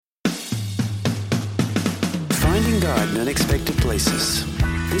Meeting God in Unexpected Places.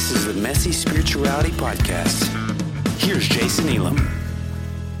 This is the Messy Spirituality Podcast. Here's Jason Elam.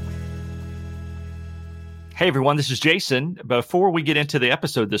 Hey everyone, this is Jason. Before we get into the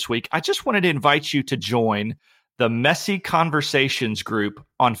episode this week, I just wanted to invite you to join the Messy Conversations group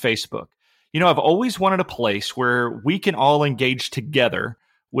on Facebook. You know, I've always wanted a place where we can all engage together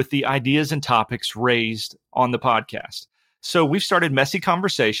with the ideas and topics raised on the podcast. So we've started Messy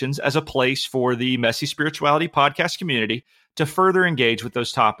Conversations as a place for the Messy Spirituality Podcast community to further engage with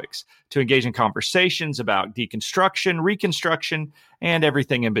those topics, to engage in conversations about deconstruction, reconstruction, and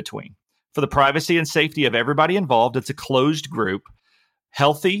everything in between. For the privacy and safety of everybody involved, it's a closed group.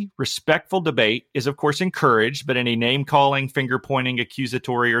 Healthy, respectful debate is, of course, encouraged, but any name-calling, finger-pointing,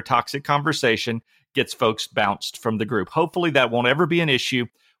 accusatory, or toxic conversation gets folks bounced from the group. Hopefully that won't ever be an issue.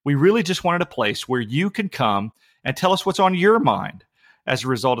 We really just wanted a place where you can come and tell us what's on your mind as a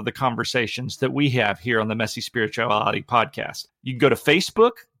result of the conversations that we have here on the Messy Spirituality Podcast. You can go to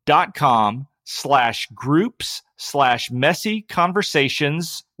facebook.com/groups/messy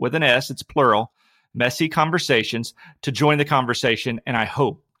conversations with an S, it's plural, Messy Conversations, to join the conversation, and I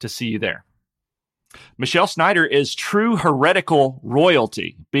hope to see you there. Michele Snyder is true heretical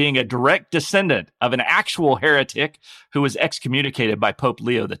royalty, being a direct descendant of an actual heretic who was excommunicated by Pope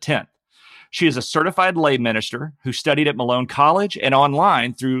Leo X. She is a certified lay minister who studied at Malone College and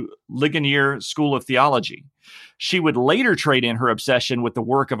online through Ligonier School of Theology. She would later trade in her obsession with the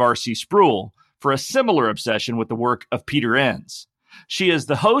work of R.C. Sproul for a similar obsession with the work of Peter Enns. She is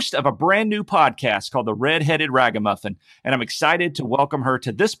the host of a brand new podcast called the Redheaded Ragamuffin, and I'm excited to welcome her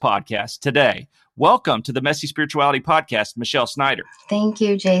to this podcast today. Welcome to the Messy Spirituality Podcast, Michele Snyder. Thank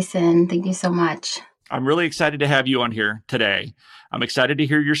you, Jason. Thank you so much. I'm really excited to have you on here today. I'm excited to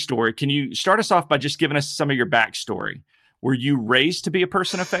hear your story. Can you start us off by just giving us some of your backstory? Were you raised to be a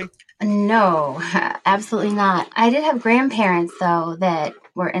person of faith? No, absolutely not. I did have grandparents, though, that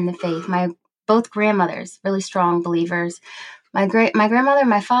were in the faith. Both grandmothers, really strong believers. My grandmother,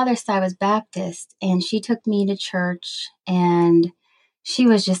 my father's side, was Baptist, and she took me to church, and she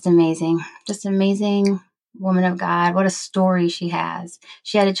was just amazing woman of God. What a story she has.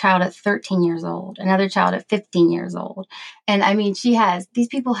 She had a child at 13 years old, another child at 15 years old. And I mean, these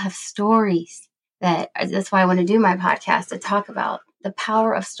people have stories that's why I want to do my podcast, to talk about the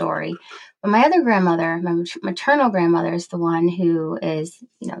power of story. But my other grandmother, my maternal grandmother, is the one who is,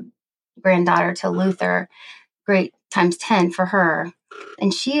 granddaughter to Luther, great times 10 for her.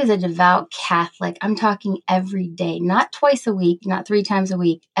 And she is a devout Catholic. I'm talking every day, not twice a week, not 3 times a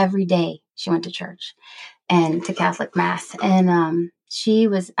week, every day she went to church and to Catholic Mass. And she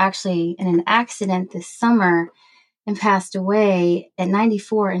was actually in an accident this summer and passed away at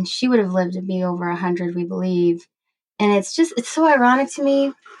 94. And she would have lived to be over 100, we believe. And it's so ironic to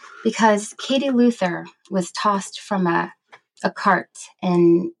me because Katie Luther was tossed from a cart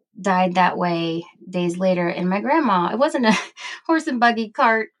and died that way days later. And my grandma, it wasn't a horse and buggy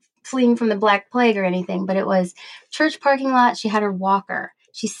cart fleeing from the Black Plague or anything, but it was church parking lot. She had her walker.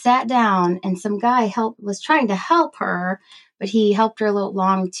 She sat down and some guy was trying to help her, but he helped her a little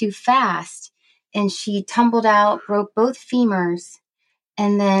long too fast. And she tumbled out, broke both femurs,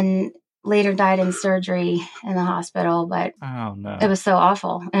 and then later died in surgery in the hospital. But oh, no. It was so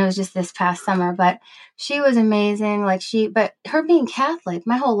awful. And it was just this past summer. But she was amazing. But her being Catholic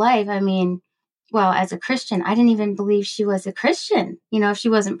my whole life, as a Christian, I didn't even believe she was a Christian. If she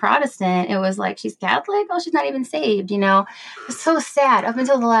wasn't Protestant, it was like, she's Catholic? Oh, she's not even saved, It's so sad up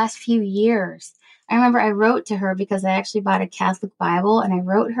until the last few years. I remember I wrote to her because I actually bought a Catholic Bible, and I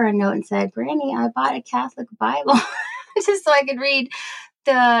wrote her a note and said, Granny, I bought a Catholic Bible just so I could read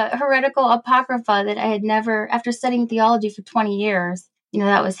the heretical apocrypha that I had never, after studying theology for 20 years,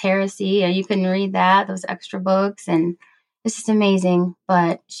 that was heresy. You couldn't read those extra books, and it's just amazing.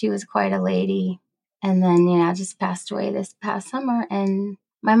 But she was quite a lady. And then, just passed away this past summer. And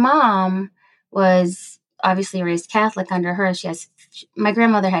my mom was obviously raised Catholic under her. My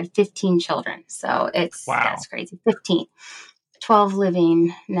grandmother had 15 children. So that's crazy. 15, 12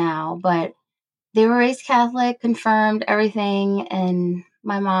 living now. But they were raised Catholic, confirmed everything. And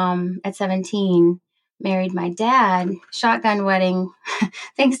my mom at 17 married my dad, shotgun wedding,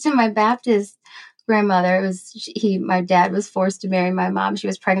 thanks to my Baptist grandmother. My dad was forced to marry my mom. She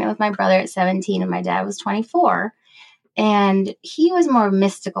was pregnant with my brother at 17 and my dad was 24. And he was more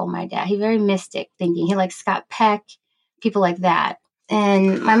mystical, my dad. He very mystic thinking. He liked Scott Peck, people like that.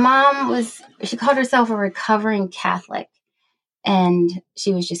 And my mom she called herself a recovering Catholic. And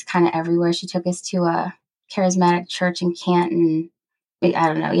she was just kind of everywhere. She took us to a charismatic church in Canton. I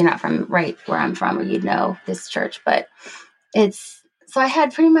don't know, you're not from right where I'm from, or you'd know this church, but it's So I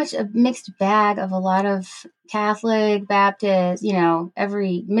had pretty much a mixed bag of a lot of Catholic, Baptist,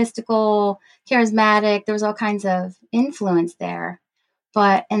 every mystical, charismatic. There was all kinds of influence there.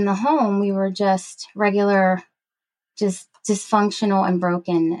 But in the home, we were just regular, just dysfunctional and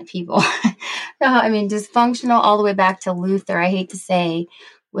broken people. Dysfunctional all the way back to Luther, I hate to say,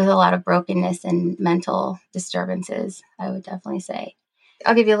 with a lot of brokenness and mental disturbances, I would definitely say.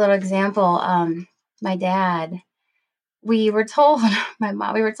 I'll give you a little example. My dad, we were told, my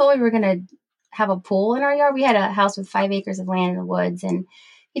mom, we were told we were going to have a pool in our yard. We had a house with 5 acres of land in the woods, and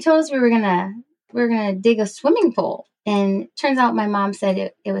he told us we were going to dig a swimming pool. And it turns out my mom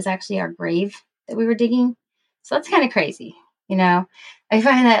said it was actually our grave that we were digging. So that's kind of crazy. I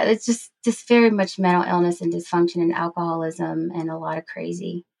find that it's just very much mental illness and dysfunction and alcoholism and a lot of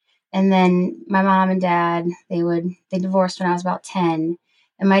crazy. And then my mom and dad, they divorced when I was about 10.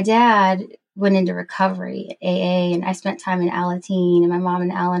 And my dad went into recovery, AA, and I spent time in Alateen and my mom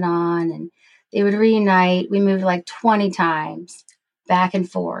in Al-Anon, and they would reunite. We moved like 20 times back and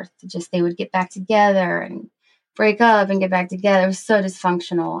forth. Just they would get back together and break up and get back together. It was so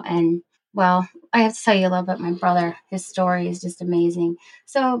dysfunctional. And well, I have to tell you a little bit about my brother. His story is just amazing.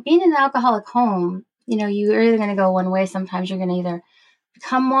 So being in an alcoholic home, you're either going to go one way. Sometimes you're going to either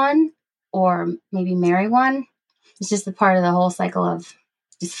become one or maybe marry one. It's just a part of the whole cycle of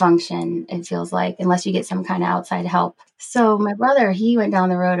dysfunction, it feels like, unless you get some kind of outside help. So my brother, he went down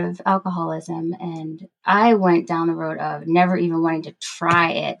the road of alcoholism, and I went down the road of never even wanting to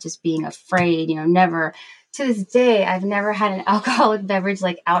try it, just being afraid, never. To this day, I've never had an alcoholic beverage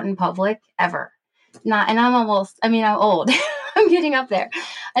like out in public ever. Not, and I'm old. I'm getting up there,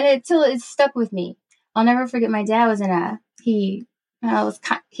 and it stuck with me. I'll never forget. My dad was he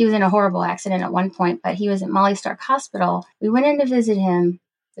was in a horrible accident at one point, but he was at Molly Stark Hospital. We went in to visit him.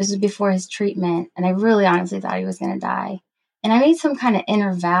 This was before his treatment, and I really honestly thought he was going to die. And I made some kind of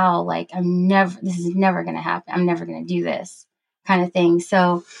inner vow, like this is never going to happen. I'm never going to do this kind of thing.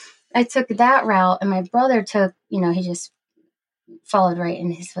 So I took that route, and my brother took, he just followed right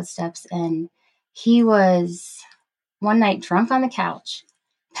in his footsteps. And he was one night drunk on the couch.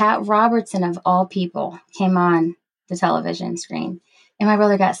 Pat Robertson, of all people, came on the television screen, and my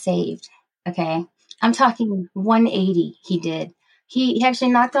brother got saved. Okay. I'm talking 180 he did. He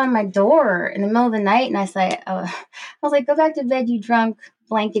actually knocked on my door in the middle of the night, and I was like, go back to bed, you drunk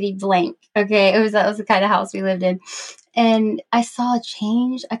blankety blank. Okay. That was the kind of house we lived in. And I saw a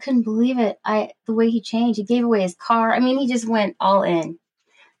change. I couldn't believe it. The way he changed, he gave away his car. He just went all in.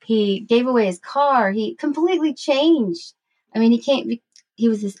 He gave away his car. He completely changed. He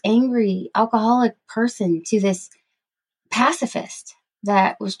was this angry alcoholic person to this pacifist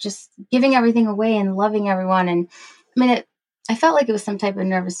that was just giving everything away and loving everyone. And I felt like it was some type of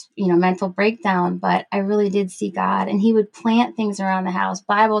nervous, mental breakdown, but I really did see God. And he would plant things around the house,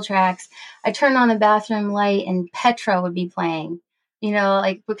 Bible tracts. I turned on the bathroom light and Petra would be playing,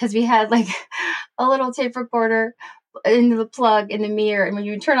 because we had like a little tape recorder into the plug in the mirror. And when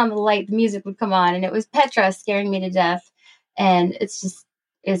you would turn on the light, the music would come on, and it was Petra scaring me to death. And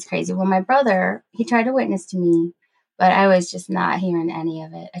it's crazy. Well, my brother, he tried to witness to me, but I was just not hearing any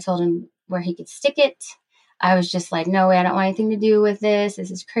of it. I told him where he could stick it. I was just like, no way, I don't want anything to do with this. This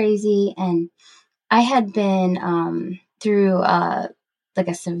is crazy. And I had been through like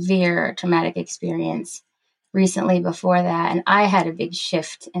a severe traumatic experience recently before that. And I had a big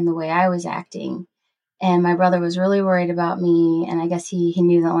shift in the way I was acting. And my brother was really worried about me. And I guess he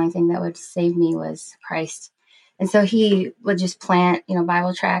knew the only thing that would save me was Christ. And so he would just plant,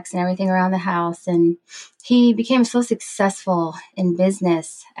 Bible tracts and everything around the house. And he became so successful in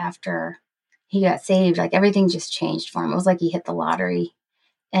business after he got saved. Like everything just changed for him. It was like he hit the lottery.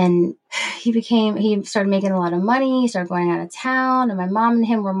 And he started making a lot of money, started going out of town. And my mom and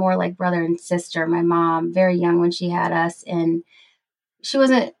him were more like brother and sister. My mom, very young when she had us. And she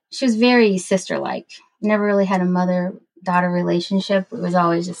was very sister-like. Never really had a mother-daughter relationship. It was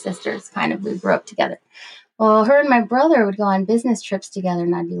always just sisters, kind of. We grew up together. Well, her and my brother would go on business trips together,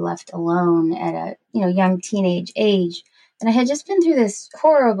 and I'd be left alone at a young teenage age. And I had just been through this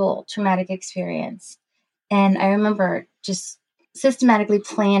horrible traumatic experience. And I remember just systematically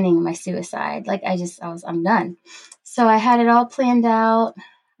planning my suicide. Like I'm done. So I had it all planned out.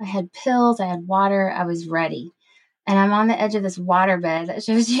 I had pills, I had water, I was ready. And I'm on the edge of this waterbed that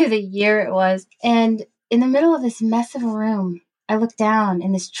shows you the year it was. And in the middle of this mess of a room, I look down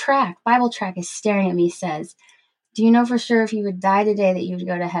and this Bible track is staring at me, says, do you know for sure if you would die today that you would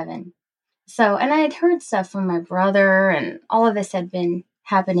go to heaven? So, and I had heard stuff from my brother and all of this had been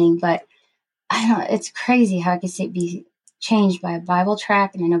happening, but I don't know, it's crazy how I could be changed by a Bible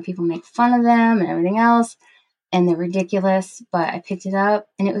track. And I know people make fun of them and everything else. and they're ridiculous, but I picked it up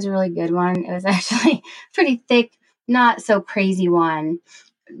and it was a really good one. It was actually pretty thick, not so crazy one,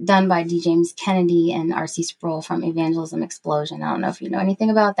 done by D. James Kennedy and R.C. Sproul from Evangelism Explosion. I don't know if you know anything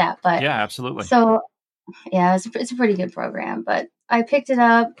about that, but Yeah, absolutely. so yeah, it's a pretty good program. But I picked it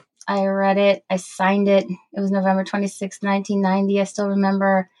up, I read it, I signed it. It was November 26th, 1990. I still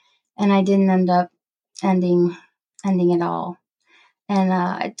remember, and I didn't end up ending it all. And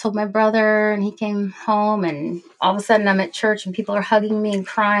I told my brother, and he came home, and all of a sudden I'm at church and people are hugging me and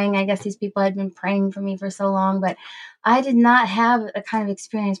crying. I guess these people had been praying for me for so long, but I did not have a kind of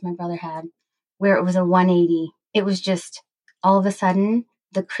experience my brother had where it was a 180. It was just all of a sudden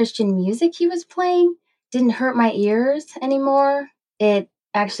the Christian music he was playing didn't hurt my ears anymore. It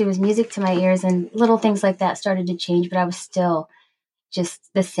actually was music to my ears, and little things like that started to change, but I was still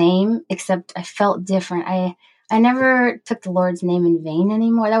just the same, except I felt different. I never took the Lord's name in vain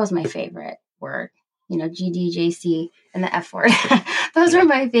anymore. That was my favorite word. GDJC and the F word. Those were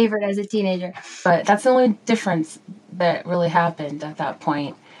my favorite as a teenager. But that's the only difference that really happened at that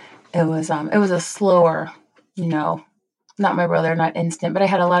point. It was a slower, not my brother, not instant, but I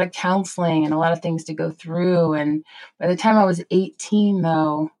had a lot of counseling and a lot of things to go through. And by the time I was 18,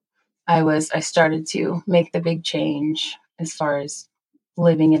 though, I started to make the big change as far as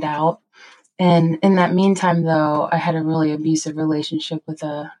living it out. And in that meantime, though, I had a really abusive relationship with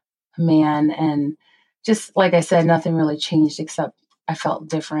a man. And just like I said, nothing really changed except I felt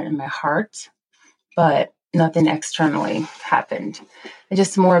different in my heart, but nothing externally happened. And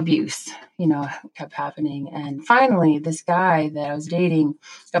just more abuse, kept happening. And finally, this guy that I was dating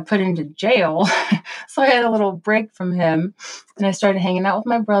got put into jail. So I had a little break from him. And I started hanging out with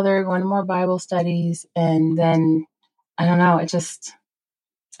my brother, going to more Bible studies. And then, I don't know,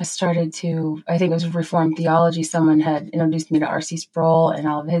 I started to, I think it was Reformed theology. Someone had introduced me to R.C. Sproul and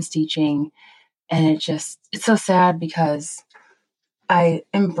all of his teaching. And it's so sad because I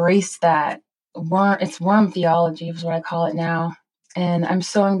embraced that it's worm theology is what I call it now. And I'm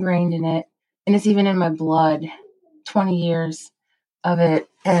so ingrained in it. And it's even in my blood, 20 years of it.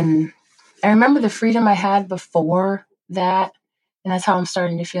 And I remember the freedom I had before that. And that's how I'm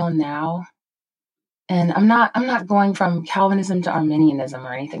starting to feel now. And I'm not going from Calvinism to Arminianism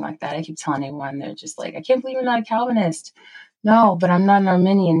or anything like that. I keep telling everyone, they're just like, I can't believe you're not a Calvinist. No, but I'm not an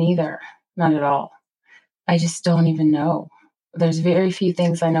Arminian either. Not at all. I just don't even know. There's very few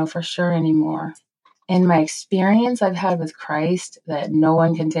things I know for sure anymore. And my experience I've had with Christ that no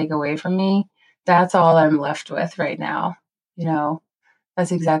one can take away from me, that's all I'm left with right now.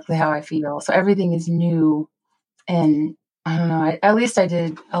 That's exactly how I feel. So everything is new. And I don't know, at least I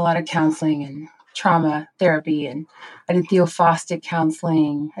did a lot of counseling and trauma therapy, and I did theophostic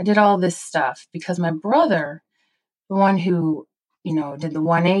counseling. I did all this stuff because my brother, the one who, did the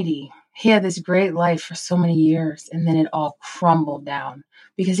 180, he had this great life for so many years, and then it all crumbled down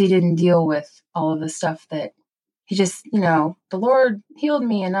because he didn't deal with all of the stuff that he just, the Lord healed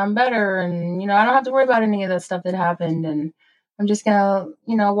me and I'm better, and, I don't have to worry about any of that stuff that happened, and I'm just going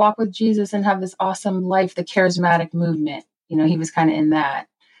to, walk with Jesus and have this awesome life, the charismatic movement. He was kind of in that.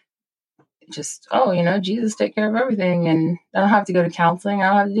 Just, Jesus take care of everything, and I don't have to go to counseling. I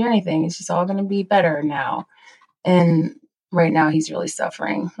don't have to do anything. It's just all going to be better now. And right now he's really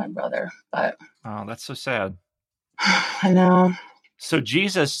suffering, my brother. But oh, that's so sad. I know. So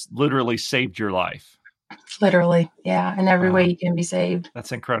Jesus literally saved your life. Literally, yeah. In every way you can be saved.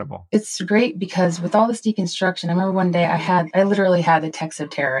 That's incredible. It's great because with all this deconstruction, I remember one day I literally had the text of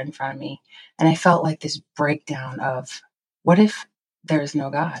terror in front of me, and I felt like this breakdown of, what if there's no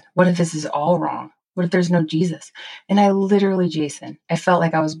God? What if this is all wrong? What if there's no Jesus? And I literally, Jason, I felt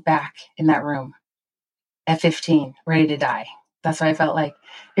like I was back in that room at 15, ready to die. That's what I felt like.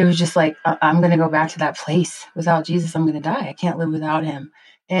 It was just like, I'm going to go back to that place. Without Jesus, I'm going to die. I can't live without him.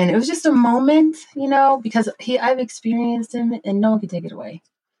 And it was just a moment, because I've experienced him and no one can take it away.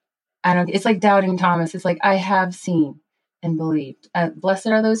 It's like doubting Thomas. It's like, I have seen and believed. Blessed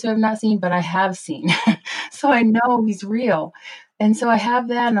are those who have not seen, but I have seen. So I know he's real. And so I have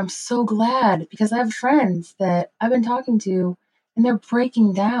that, and I'm so glad because I have friends that I've been talking to, and they're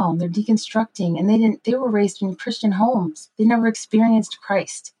breaking down, they're deconstructing, and they were raised in Christian homes. They never experienced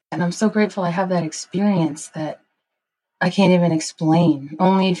Christ. And I'm so grateful I have that experience that I can't even explain.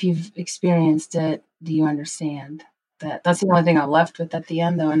 Only if you've experienced it do you understand. That's the only thing I'm left with at the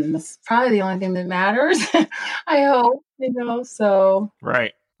end, though, and that's probably the only thing that matters. I hope, so.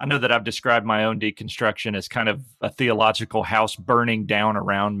 Right. I know that I've described my own deconstruction as kind of a theological house burning down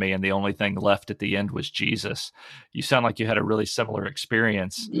around me, and the only thing left at the end was Jesus. You sound like you had a really similar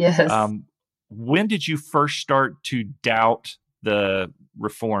experience. Yes. When did you first start to doubt the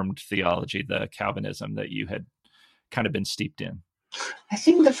Reformed theology, the Calvinism that you had kind of been steeped in? I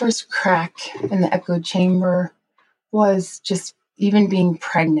think the first crack in the echo chamber was just even being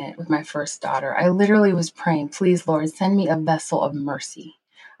pregnant with my first daughter. I literally was praying, please, Lord, send me a vessel of mercy.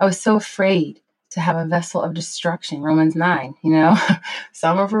 I was so afraid to have a vessel of destruction. Romans 9,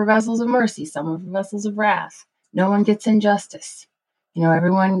 some are for vessels of mercy, some are for vessels of wrath. No one gets injustice.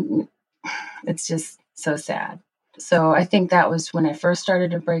 Everyone, it's just so sad. So I think that was when I first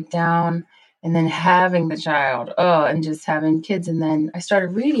started to break down, and then having the child, and just having kids. And then I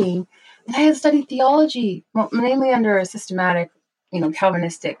started reading, and I had studied theology, mainly under a systematic,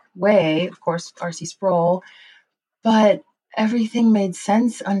 Calvinistic way, of course, R.C. Sproul, but everything made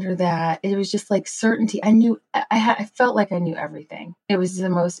sense under that. It was just like certainty. I felt like I knew everything. It was the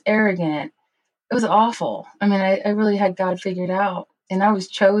most arrogant. It was awful. I mean, I really had God figured out, and I was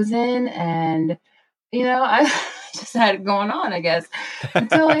chosen, and I just had it going on, I guess,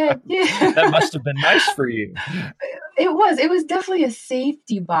 until I had kids. That must have been nice for you. It was definitely a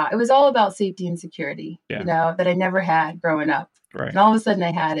safety bot. It was all about safety and security, that I never had growing up. Right. And all of a sudden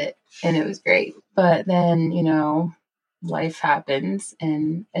I had it, and it was great. But then, life happens,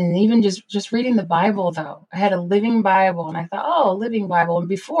 and even just reading the Bible, though. I had a living Bible, and I thought, a living Bible. And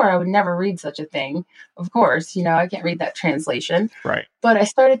before, I would never read such a thing. Of course, I can't read that translation. Right. But I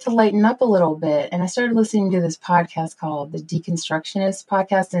started to lighten up a little bit, and I started listening to this podcast called the Deconstructionist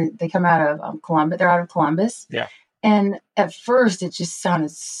Podcast, and they come out of Columbus. They're out of Columbus. Yeah. And at first, it just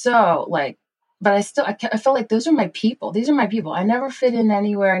sounded so like, but I felt like those are my people. These are my people. I never fit in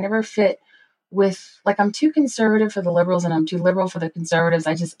anywhere. I never fit with, I'm too conservative for the liberals, and I'm too liberal for the conservatives.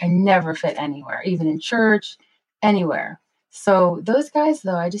 I never fit anywhere, even in church, anywhere. So those guys,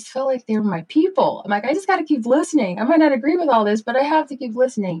 though, I just felt like they were my people. I'm like, I just got to keep listening. I might not agree with all this, but I have to keep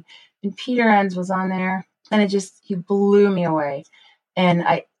listening. And Peter Enns was on there, and he blew me away. And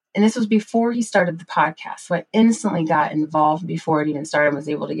this was before he started the podcast. So I instantly got involved before it even started, and was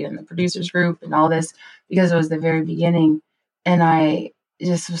able to get in the producers group and all this, because it was the very beginning. And I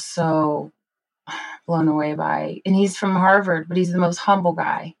just was so blown away by, and he's from Harvard, but he's the most humble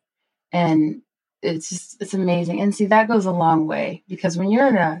guy. And it's amazing. And see, that goes a long way, because when you're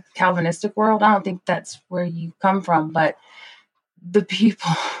in a Calvinistic world, I don't think that's where you come from, but the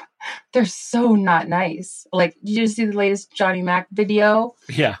people, they're so not nice. Did you see the latest Johnny Mac video?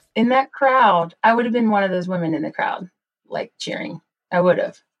 Yeah. In that crowd, I would have been one of those women in the crowd, cheering. I would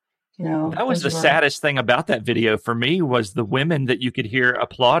have. That was the saddest thing about that video for me, was the women that you could hear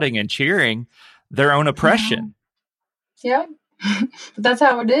applauding and cheering their own oppression. Yeah. But that's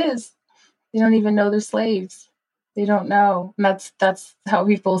how it is. They don't even know they're slaves. They don't know. And that's how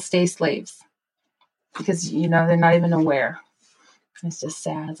people stay slaves, because, they're not even aware. It's just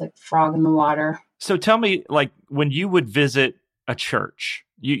sad. It's like the frog in the water. So tell me, when you would visit a church,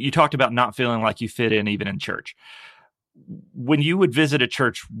 you talked about not feeling like you fit in even in church. When you would visit a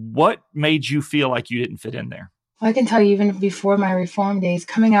church, what made you feel like you didn't fit in there? Well, I can tell you, even before my reform days,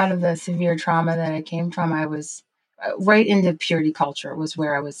 coming out of the severe trauma that I came from, I was right into purity culture, was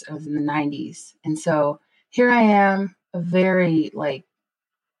where I was in the 90s. And so here I am, a very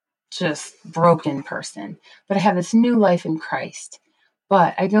just broken person, but I have this new life in Christ.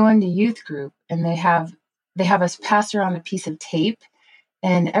 But I go into youth group, and they have us pass around a piece of tape,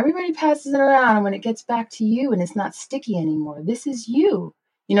 and everybody passes it around. And when it gets back to you, and it's not sticky anymore, this is you.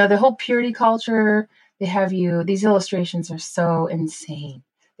 The whole purity culture, they have you. These illustrations are so insane.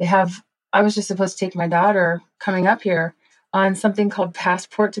 I was just supposed to take my daughter coming up here on something called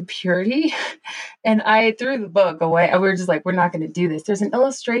Passport to Purity. And I threw the book away. We were just like, we're not going to do this. There's an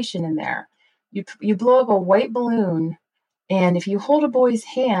illustration in there. You blow up a white balloon, and if you hold a boy's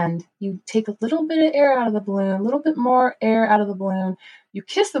hand, you take a little bit of air out of the balloon, a little bit more air out of the balloon. You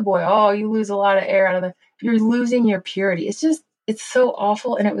kiss the boy. You lose a lot of air out of you're losing your purity. It's so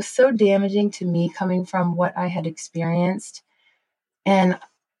awful. And it was so damaging to me, coming from what I had experienced. And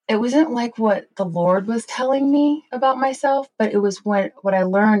it wasn't like what the Lord was telling me about myself, but it was what I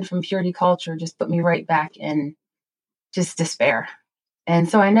learned from purity culture just put me right back in just despair. And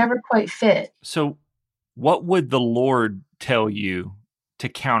so I never quite fit. So what would the Lord tell you to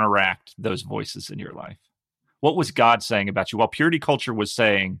counteract those voices in your life? What was God saying about you? While purity culture was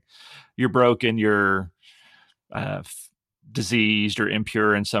saying you're broken, you're diseased or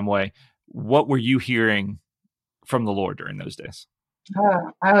impure in some way, what were you hearing from the Lord during those days?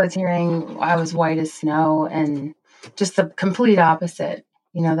 I was hearing I was white as snow, and just the complete opposite,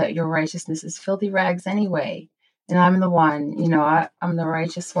 that your righteousness is filthy rags anyway. And I'm the one, I'm the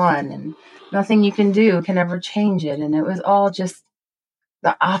righteous one, and nothing you can do can ever change it. And it was all just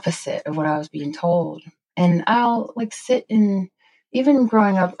the opposite of what I was being told. And I'll sit in, even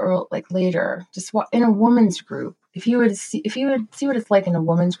growing up later, just in a woman's group, if you would see what it's like in a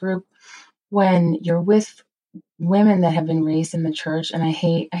women's group when you're with women that have been raised in the church, and I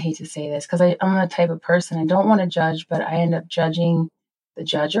hate to say this because I'm the type of person, I don't want to judge, but I end up judging the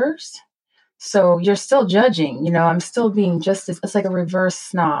judgers. So you're still judging, I'm still being just as, it's like a reverse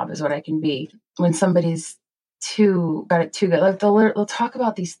snob is what I can be when somebody's got it too good. Like they'll talk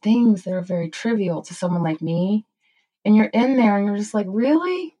about these things that are very trivial to someone like me. And you're in there and you're just like,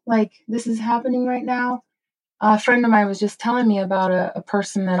 really? Like this is happening right now? A friend of mine was just telling me about a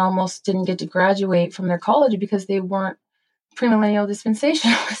person that almost didn't get to graduate from their college because they weren't premillennial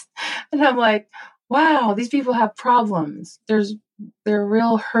dispensationalists. And I'm like, wow, these people have problems. They're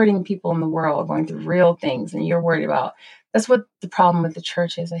real hurting people in the world going through real things, and you're worried about. That's what the problem with the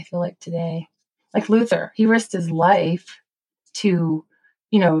church is, I feel like today. Like Luther, he risked his life to,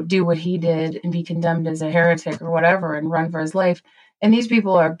 do what he did and be condemned as a heretic or whatever and run for his life. And these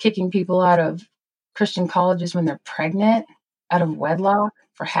people are kicking people out of Christian colleges when they're pregnant, out of wedlock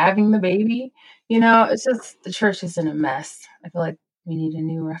for having the baby. It's just the church is in a mess. I feel like we need a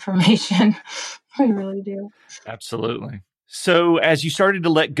new reformation. We really do. Absolutely. So, as you started to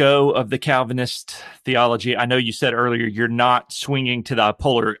let go of the Calvinist theology, I know you said earlier you're not swinging to the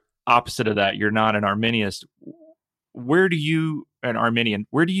polar opposite of that. You're not an Arminian. Where do you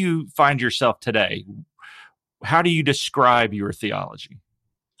find yourself today? How do you describe your theology?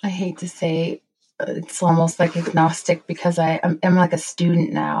 I hate to say it's almost like agnostic because I'm like a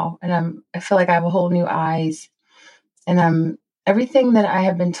student now, and I feel like I have a whole new eyes, and everything that I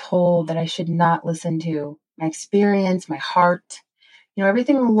have been told that I should not listen to, my experience, my heart,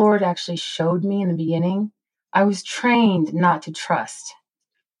 everything the Lord actually showed me in the beginning, I was trained not to trust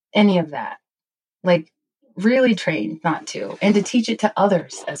any of that, like really trained not to, and to teach it to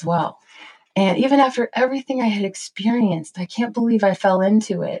others as well. And even after everything I had experienced, I can't believe I fell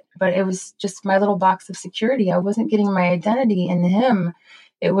into it, but it was just my little box of security. I wasn't getting my identity in Him.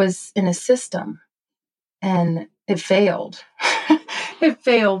 It was in a system, and it failed. It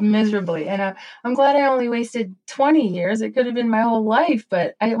failed miserably. And I'm glad I only wasted 20 years. It could have been my whole life,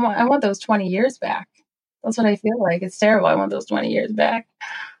 but I want those 20 years back. That's what I feel like. It's terrible. I want those 20 years back,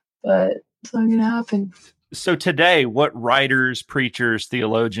 but it's not going to happen. So today, what writers, preachers,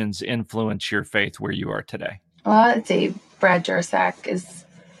 theologians influence your faith where you are today? Well, I'd say Brad Jersak is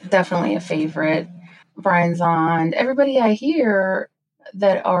definitely a favorite. Brian Zahnd, everybody I hear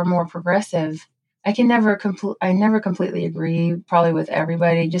that are more progressive, I never completely agree probably with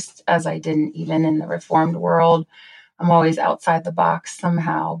everybody, just as I didn't even in the Reformed world. I'm always outside the box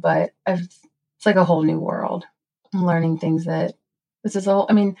somehow, but it's like a whole new world. I'm learning things that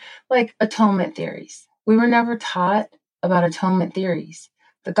like atonement theories. We were never taught about atonement theories.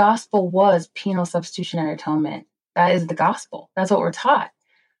 The gospel was penal substitutionary atonement. That is the gospel. That's what we're taught.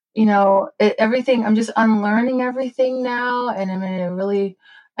 Everything, I'm just unlearning everything now. And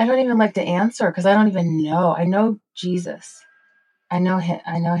I don't even like to answer because I don't even know. I know Jesus. I know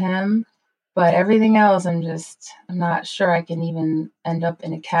him, but everything else, I'm not sure I can even end up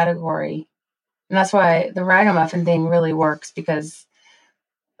in a category. And that's why the Ragamuffin thing really works, because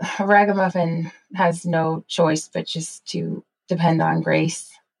a Ragamuffin has no choice but just to depend on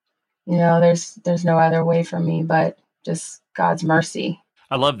grace. There's no other way for me but just God's mercy.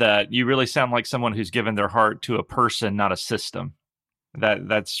 I love that. You really sound like someone who's given their heart to a person, not a system.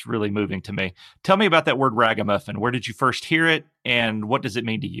 That's really moving to me. Tell me about that word ragamuffin. Where did you first hear it, and what does it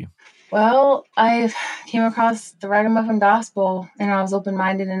mean to you? Well, I came across the Ragamuffin gospel, and I was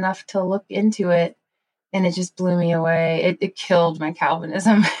open-minded enough to look into it, and it just blew me away. It killed my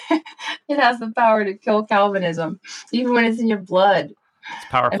Calvinism. It has the power to kill Calvinism, even when it's in your blood. It's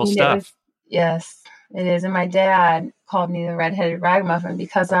powerful stuff. Yes, it is. And my dad called me the Redheaded Ragamuffin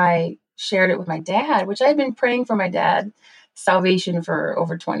because I shared it with my dad, which I'd been praying for my dad salvation for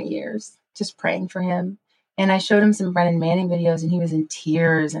over 20 years, just praying for him. And I showed him some Brennan Manning videos, and he was in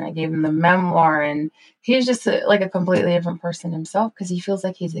tears, and I gave him the memoir, and he's just like a completely different person himself because he feels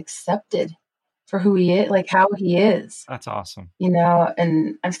like he's accepted for who he is, like how he is. That's awesome.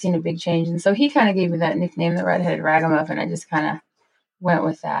 And I've seen a big change. And so he kind of gave me that nickname, the Redheaded Ragamuffin. I just kind of went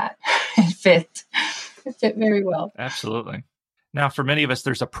with that. It fit very well. Absolutely. Now, for many of us,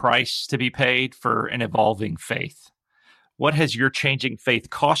 there's a price to be paid for an evolving faith. What has your changing faith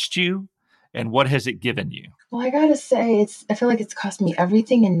cost you, and what has it given you? Well, I gotta say, I feel like it's cost me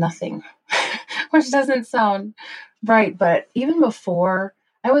everything and nothing, which doesn't sound right. But even before,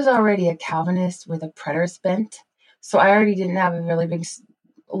 I was already a Calvinist with a preterist bent. So I already didn't have a really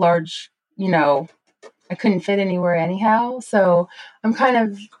large, I couldn't fit anywhere anyhow. So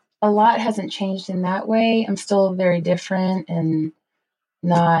a lot hasn't changed in that way. I'm still very different, and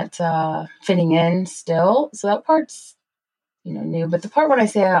not fitting in still. So that part's, new. But the part when I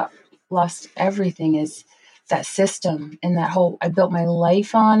say I lost everything is that system and that whole, I built my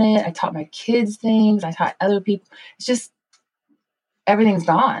life on it. I taught my kids things. I taught other people. It's just, everything's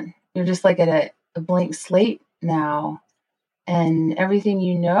gone. You're just like at a blank slate now. And everything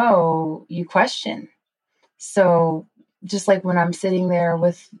you question. So just like when I'm sitting there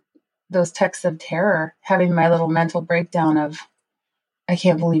with those texts of terror, having my little mental breakdown of, I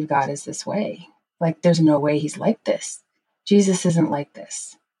can't believe God is this way. Like, there's no way he's like this. Jesus isn't like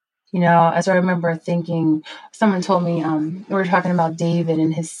this. As I remember thinking, someone told me, we were talking about David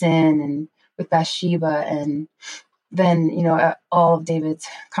and his sin and with Bathsheba, and then, all of David's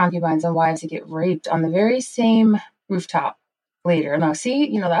concubines and wives that get raped on the very same rooftop later. Now,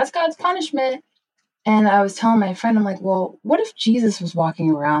 see, that's God's punishment. And I was telling my friend, I'm like, well, what if Jesus was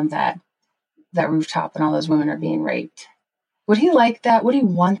walking around that rooftop and all those women are being raped? Would he like that? Would he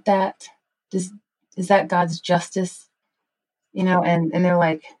want that? Is that God's justice? And they're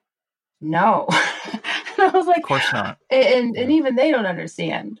like, no. And I was like, Of course not. And even they don't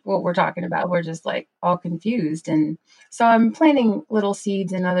understand what we're talking about. We're just like all confused. And so I'm planting little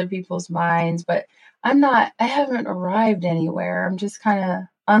seeds in other people's minds, but I haven't arrived anywhere. I'm just kind of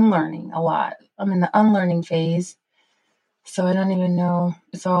unlearning a lot. I'm in the unlearning phase. So I don't even know.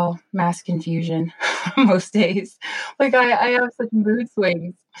 It's all mass confusion most days. Like I have such mood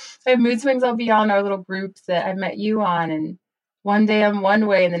swings. I have mood swings. I'll be on our little groups that I met you on, and one day I'm one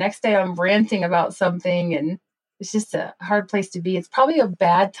way and the next day I'm ranting about something, and it's just a hard place to be. It's probably a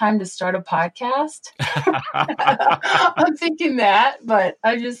bad time to start a podcast. I'm thinking that, but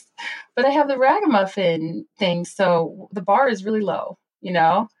I have the Ragamuffin thing. So the bar is really low,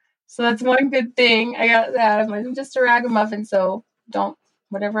 So that's one good thing. I got that. I'm just a ragamuffin, so don't,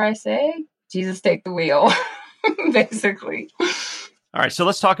 whatever I say, Jesus take the wheel, basically. All right, so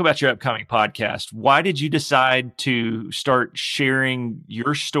let's talk about your upcoming podcast. Why did you decide to start sharing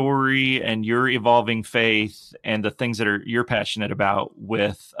your story and your evolving faith and the things that you're passionate about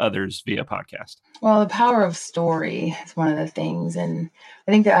with others via podcast? Well, the power of story is one of the things. And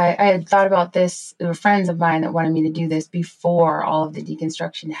I think that I had thought about this. There were friends of mine that wanted me to do this before all of the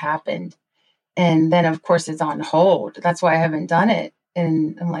deconstruction happened. And then, of course, it's on hold. That's why I haven't done it.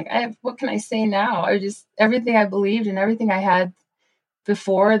 And I'm like, what can I say now? Everything I believed and everything I had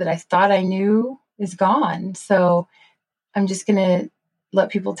before that I thought I knew is gone. So I'm just going to let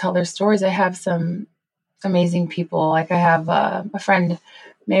people tell their stories. I have some amazing people. Like I have a friend,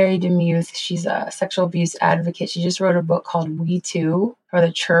 Mary DeMuth. She's a sexual abuse advocate. She just wrote a book called We Too, or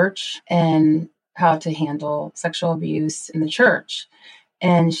the Church, and how to handle sexual abuse in the church.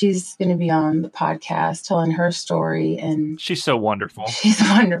 And she's going to be on the podcast telling her story. And she's so wonderful. She's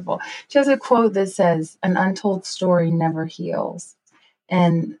wonderful. She has a quote that says, "An untold story never heals."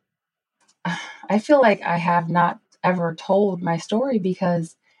 And I feel like I have not ever told my story,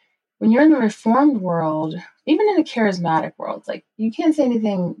 because when you're in the Reformed world, even in a charismatic world, like you can't say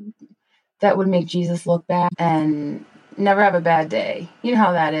anything that would make Jesus look bad and never have a bad day. You know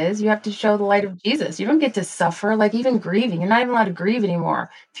how that is. You have to show the light of Jesus. You don't get to suffer, like even grieving. You're not even allowed to grieve anymore.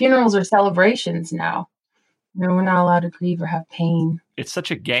 Funerals are celebrations now. We're not allowed to grieve or have pain. It's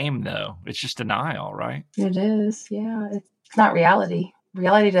such a game, though. It's just denial, right? It is, yeah. It's not reality.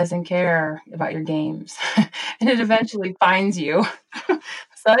 Reality doesn't care about your games, and it eventually finds you.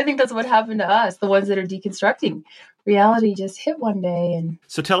 So I think that's what happened to us, the ones that are deconstructing. Reality just hit one day. And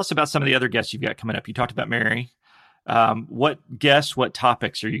so tell us about some of the other guests you've got coming up. You talked about Mary. What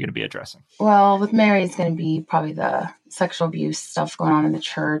topics are you going to be addressing? Well, with Mary, it's going to be probably the sexual abuse stuff going on in the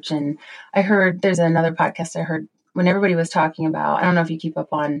church. And I heard there's another podcast I heard when everybody was talking about, I don't know if you keep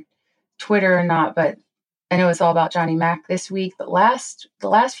up on Twitter or not, but I know it's all about Johnny Mac this week. But the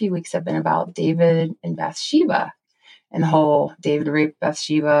last few weeks have been about David and Bathsheba and the whole David raped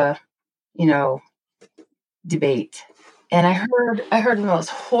Bathsheba, debate. And I heard the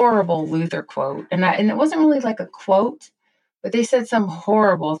most horrible Luther quote, and it wasn't really like a quote, but they said some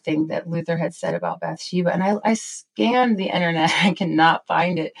horrible thing that Luther had said about Bathsheba. And I scanned the internet. I cannot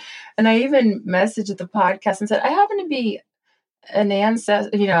find it. And I even messaged the podcast and said, I happen to be an ancestor,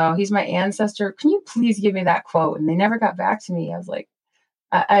 he's my ancestor. Can you please give me that quote? And they never got back to me. I was like,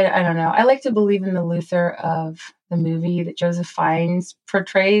 I don't know. I like to believe in the Luther of the movie that Joseph Fiennes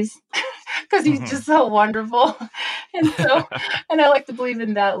portrays, because he's just so wonderful. And I like to believe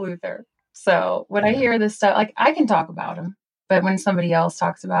in that Luther. So when I hear this stuff, like I can talk about him, but when somebody else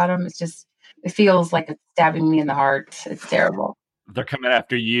talks about him, it feels like it's stabbing me in the heart. It's terrible. They're coming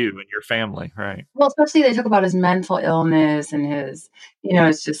after you and your family, right? Well, especially they talk about his mental illness and his,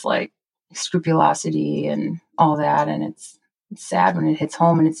 it's just like scrupulosity and all that. And it's it's sad when it hits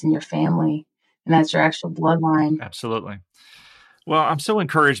home and it's in your family and that's your actual bloodline. Absolutely. Well, I'm so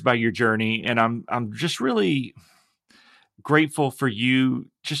encouraged by your journey, and I'm just really grateful for you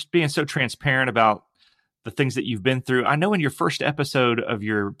just being so transparent about the things that you've been through. I know in your first episode of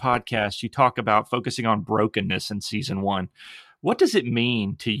your podcast, you talk about focusing on brokenness in season 1. What does it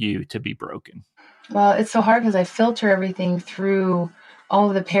mean to you to be broken? Well, it's so hard because I filter everything through all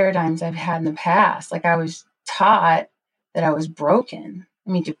of the paradigms I've had in the past. Like I was taught that I was broken. I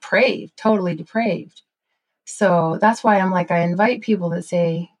mean, depraved, totally depraved. So that's why I'm like, I invite people that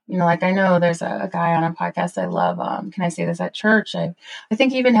say, like I know there's a guy on a podcast I love. Can I say this at church? I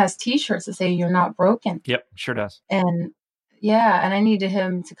think he even has T-shirts that say "You're not broken." Yep, sure does. And yeah, and I needed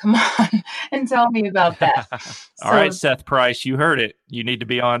him to come on and tell me about that. All right, Seth Price, you heard it. You need to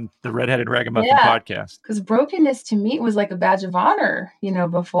be on the Redheaded Ragamuffin podcast. Because brokenness to me was like a badge of honor.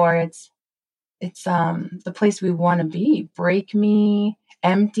 Before it's the place we want to be. Break me,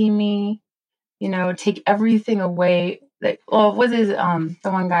 empty me. Take everything away. What is the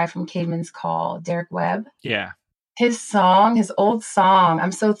one guy from Caveman's Call, Derek Webb? Yeah. His old song,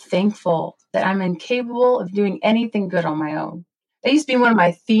 I'm so thankful that I'm incapable of doing anything good on my own. That used to be one of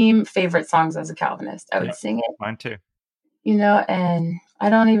my favorite songs as a Calvinist. I would sing it. Mine too. And I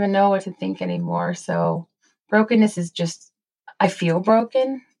don't even know what to think anymore. So brokenness is just, I feel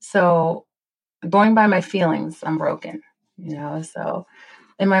broken. So going by my feelings, I'm broken, so.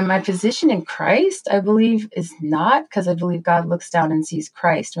 And my position in Christ, I believe, is not, because I believe God looks down and sees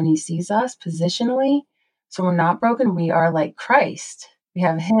Christ when he sees us positionally. So we're not broken. We are like Christ. We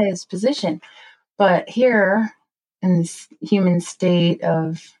have his position. But here in this human state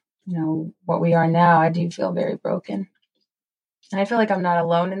of, what we are now, I do feel very broken. And I feel like I'm not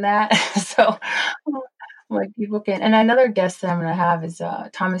alone in that. So like people can. And another guest that I'm going to have is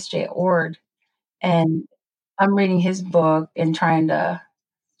Thomas J. Ord. And I'm reading his book and trying to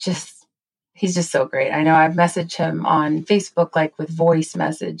he's just so great. I know I've messaged him on Facebook, like with voice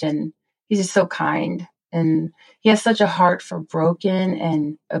message, and he's just so kind. And he has such a heart for broken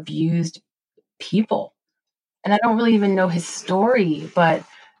and abused people. And I don't really even know his story, but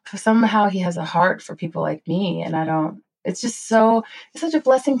somehow he has a heart for people like me. And it's such a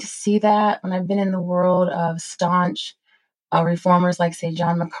blessing to see that when I've been in the world of staunch reformers like, say,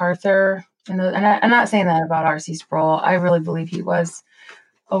 John MacArthur. And I'm not saying that about R.C. Sproul. I really believe he was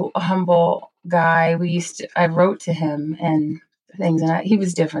a humble guy. I wrote to him and things, and he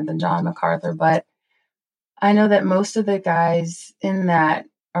was different than John MacArthur, but I know that most of the guys in that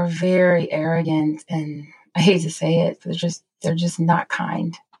are very arrogant, and I hate to say it, but they're just not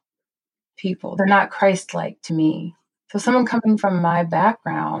kind people. They're not Christ-like to me. So someone coming from my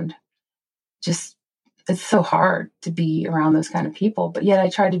background, it's so hard to be around those kind of people, but yet I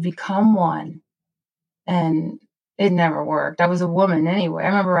tried to become one, and it never worked. I was a woman anyway. I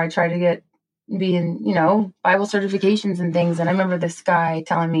remember I tried to be in, Bible certifications and things. And I remember this guy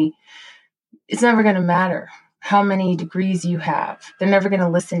telling me, it's never going to matter how many degrees you have. They're never going to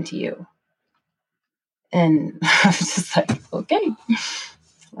listen to you. And I was just like, okay,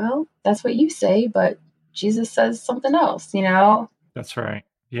 well, that's what you say, but Jesus says something else, That's right.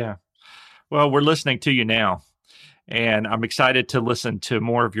 Yeah. Well, we're listening to you now. And I'm excited to listen to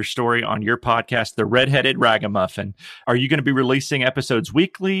more of your story on your podcast, The Redheaded Ragamuffin. Are you going to be releasing episodes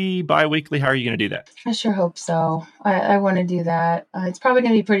weekly, bi-weekly? How are you going to do that? I sure hope so. I want to do that. It's probably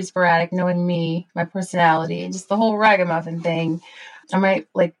going to be pretty sporadic, knowing me, my personality, and just the whole ragamuffin thing. I might,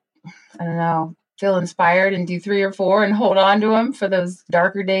 I don't know, feel inspired and do 3 or 4 and hold on to them for those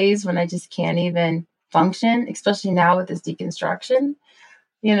darker days when I just can't even function, especially now with this deconstruction.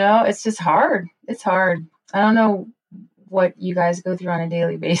 It's just hard. It's hard. I don't know what you guys go through on a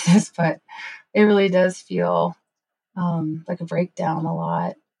daily basis, but it really does feel like a breakdown a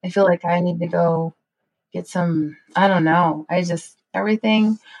lot. I feel like I need to go get some, I don't know.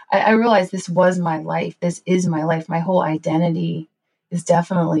 Everything. I realized this was my life. This is my life. My whole identity is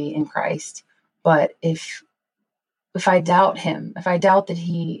definitely in Christ. But if I doubt him, if I doubt that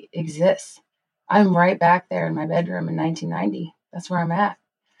he exists, I'm right back there in my bedroom in 1990. That's where I'm at.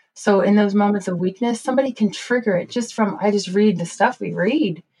 So in those moments of weakness, somebody can trigger it I just read the stuff we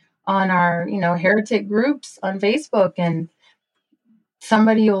read on our, heretic groups on Facebook, and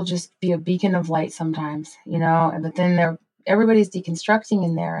somebody will just be a beacon of light sometimes, but then everybody's deconstructing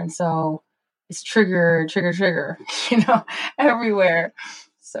in there. And so it's trigger, everywhere.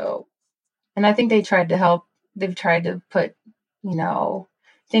 So, and I think they've tried to put,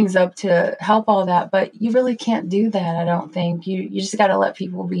 things up to help all that, but you really can't do that. I don't think you just got to let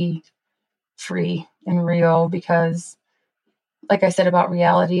people be free and real, because like I said about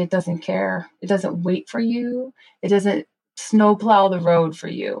reality, it doesn't care. It doesn't wait for you. It doesn't snowplow the road for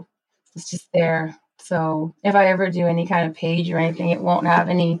you. It's just there. So if I ever do any kind of page or anything, it won't have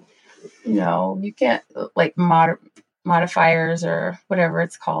any, you can't like modifiers or whatever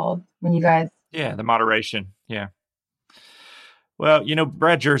it's called when you guys. Yeah, the moderation. Yeah. Well,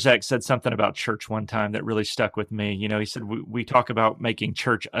 Brad Jerzak said something about church one time that really stuck with me. He said, we talk about making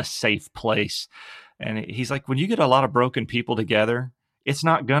church a safe place. And he's like, when you get a lot of broken people together, it's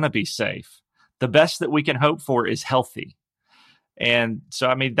not going to be safe. The best that we can hope for is healthy. And so,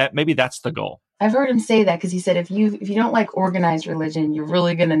 I mean, maybe that's the goal. I've heard him say that because he said, if you don't like organized religion, you're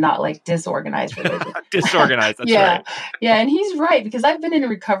really going to not like disorganized religion. Disorganized, that's yeah. right. Yeah, and he's right, because I've been in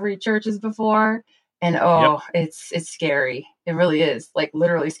recovery churches before, and it's scary. It really is, like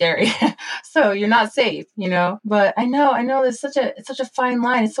literally scary. So you're not safe, But I know it's such a fine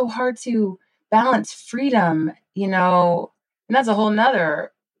line. It's so hard to balance freedom, and that's a whole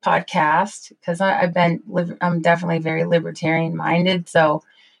nother podcast, because I'm definitely very libertarian minded, so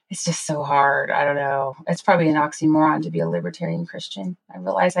it's just so hard. I don't know. It's probably an oxymoron to be a libertarian Christian. I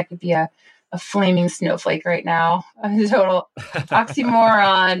realize I could be a flaming snowflake right now. A total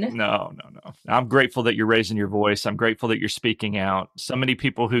oxymoron. No. I'm grateful that you're raising your voice. I'm grateful that you're speaking out. So many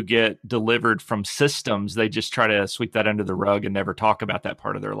people who get delivered from systems, they just try to sweep that under the rug and never talk about that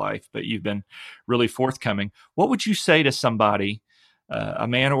part of their life. But you've been really forthcoming. What would you say to somebody, a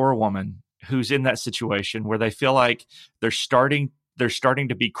man or a woman, who's in that situation where they feel like they're starting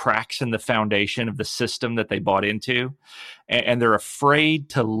to be cracks in the foundation of the system that they bought into, and they're afraid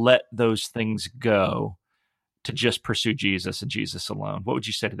to let those things go to just pursue Jesus and Jesus alone? What would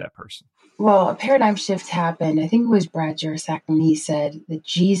you say to that person? Well, a paradigm shift happened. I think it was Brad Jerzak when he said that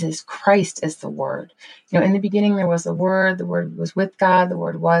Jesus Christ is the Word. In the beginning, there was the Word was with God, the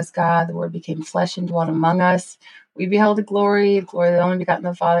Word was God, the Word became flesh and dwelt among us. We beheld the glory of the only begotten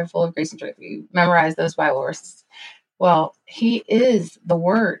of the Father, full of grace and truth. We memorized those Bible verses. Well, he is the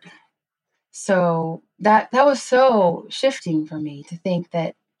Word. So that was so shifting for me to think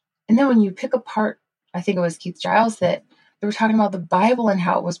that. And then when you pick apart, I think it was Keith Giles that they were talking about the Bible and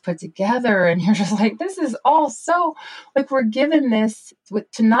how it was put together. And you're just like, this is all so, like, we're given this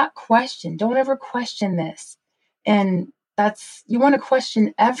to not question. Don't ever question this. And you want to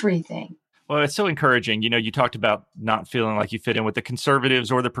question everything. Well, it's so encouraging. You talked about not feeling like you fit in with the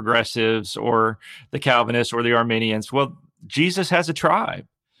conservatives or the progressives or the Calvinists or the Arminians. Well, Jesus has a tribe,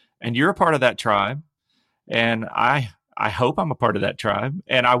 and you're a part of that tribe. And I hope I'm a part of that tribe,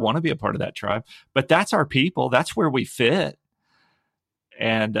 and I want to be a part of that tribe. But that's our people. That's where we fit.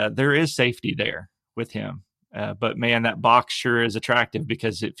 And there is safety there with him. But man, that box sure is attractive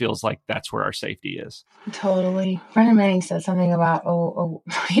because it feels like that's where our safety is. Totally. Brennan Manning said something about,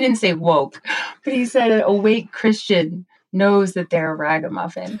 he didn't say woke, but he said an awake Christian knows that they're a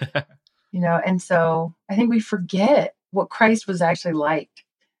ragamuffin, and so I think we forget what Christ was actually like.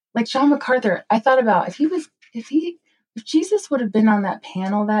 Like John MacArthur, I thought about if Jesus would have been on that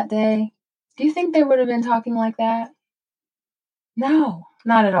panel that day, do you think they would have been talking like that? No,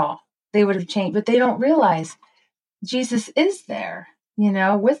 not at all. They would have changed, but they don't realize Jesus is there,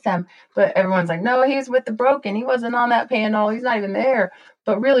 with them. But everyone's like, no, he's with the broken. He wasn't on that panel. He's not even there.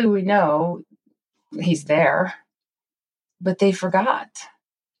 But really, we know he's there. But they forgot.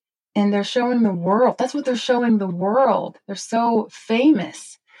 And they're showing the world. That's what they're showing the world. They're so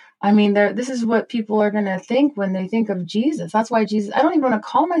famous. I mean, this is what people are going to think when they think of Jesus. That's why Jesus, I don't even want to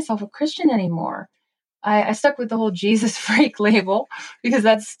call myself a Christian anymore. I stuck with the whole Jesus freak label because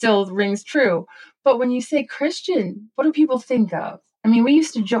that still rings true. But when you say Christian, what do people think of? I mean, we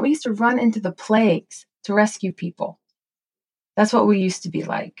used to run into the plagues to rescue people. That's what we used to be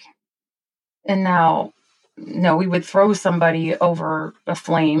like. And now, no, we would throw somebody over a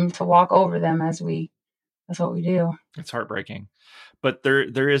flame to walk over them that's what we do. It's heartbreaking. But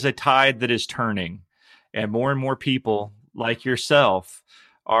there is a tide that is turning, and more people like yourself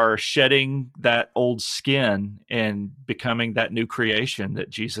are shedding that old skin and becoming that new creation that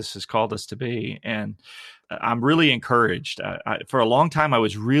Jesus has called us to be. And I'm really encouraged. For a long time, I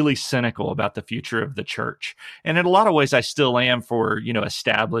was really cynical about the future of the church. And in a lot of ways, I still am for,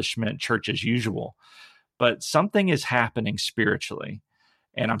 establishment church as usual. But something is happening spiritually.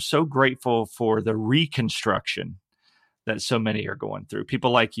 And I'm so grateful for the reconstruction that so many are going through.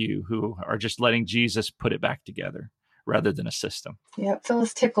 People like you who are just letting Jesus put it back together rather than a system. Yep.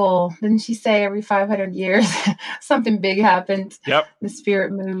 Phyllis Tickle, didn't she say every 500 years something big happens? Yep. The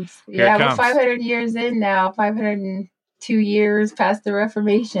spirit moves. Here yeah, we're 500 years in now, 502 years past the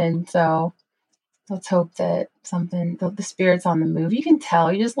Reformation. So let's hope that the spirit's on the move. You can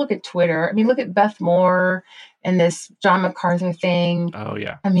tell. You just look at Twitter. I mean, look at Beth Moore and this John MacArthur thing. Oh,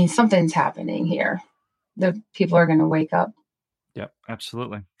 yeah. I mean, something's happening here. the people are going to wake up. Yep,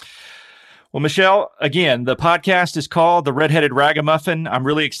 absolutely. Well, Michele, again, the podcast is called The Redheaded Ragamuffin. I'm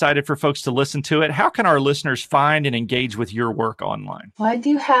really excited for folks to listen to it. How can our listeners find and engage with your work online? Well, I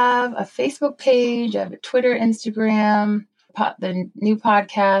do have a Facebook page. I have a Twitter, Instagram, the new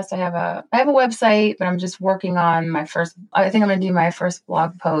podcast. I have a website, but I'm just working on I think I'm going to do my first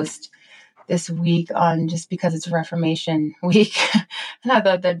blog post this week on, just because it's Reformation Week. And I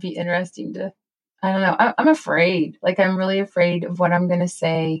thought that'd be interesting I don't know. I'm afraid. I'm really afraid of what I'm going to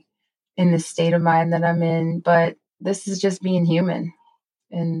say in the state of mind that I'm in, but this is just being human.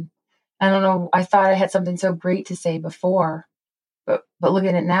 And I don't know, I thought I had something so great to say before, but look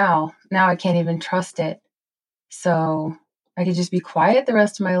at it now. Now I can't even trust it. So I could just be quiet the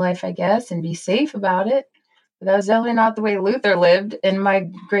rest of my life, I guess, and be safe about it. But that was definitely not the way Luther lived. And my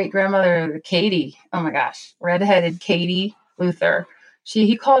great grandmother, Katie, oh my gosh, redheaded Katie Luther,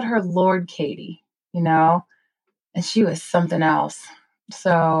 he called her Lord Katie, and she was something else.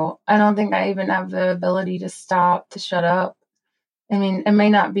 So I don't think I even have the ability to shut up. I mean, it may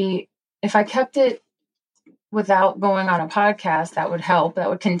not be, if I kept it without going on a podcast, that would help. That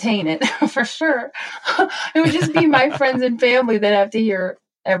would contain it for sure. It would just be my friends and family that have to hear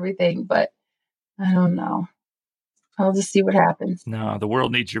everything. But I don't know. I'll just see what happens. No, the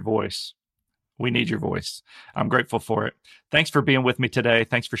world needs your voice. We need your voice. I'm grateful for it. Thanks for being with me today.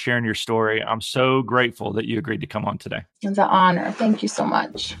 Thanks for sharing your story. I'm so grateful that you agreed to come on today. It's an honor. Thank you so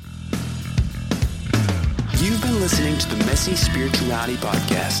much. You've been listening to the Messy Spirituality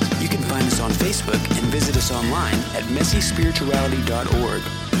Podcast. You can find us on Facebook and visit us online at messyspirituality.org.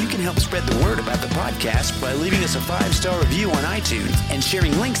 You can help spread the word about the podcast by leaving us a 5-star review on iTunes and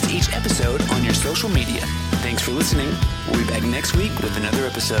sharing links to each episode on your social media. Thanks for listening. We'll be back next week with another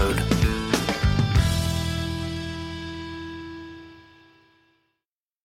episode.